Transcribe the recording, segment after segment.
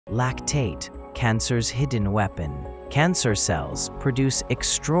Lactate, cancer's hidden weapon. Cancer cells produce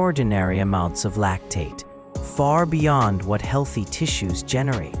extraordinary amounts of lactate, far beyond what healthy tissues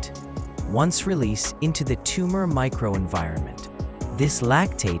generate. Once released into the tumor microenvironment, this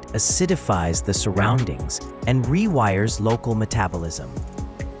lactate acidifies the surroundings and rewires local metabolism.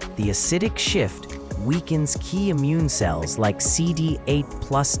 The acidic shift weakens key immune cells like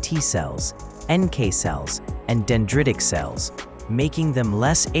CD8 T cells, NK cells, and dendritic cells, making them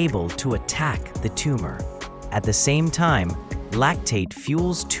less able to attack the tumor. At the same time, lactate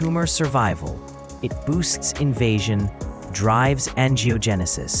fuels tumor survival. It boosts invasion, drives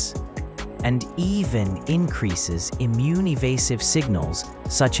angiogenesis, and even increases immune-evasive signals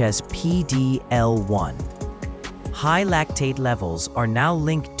such as PD-L1. High lactate levels are now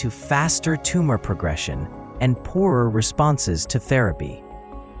linked to faster tumor progression and poorer responses to therapy.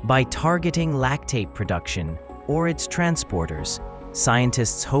 By targeting lactate production or its transporters,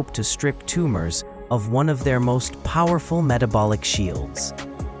 scientists hope to strip tumors of one of their most powerful metabolic shields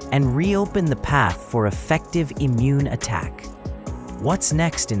and reopen the path for effective immune attack. What's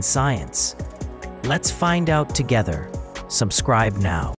next in science? Let's find out together. Subscribe now.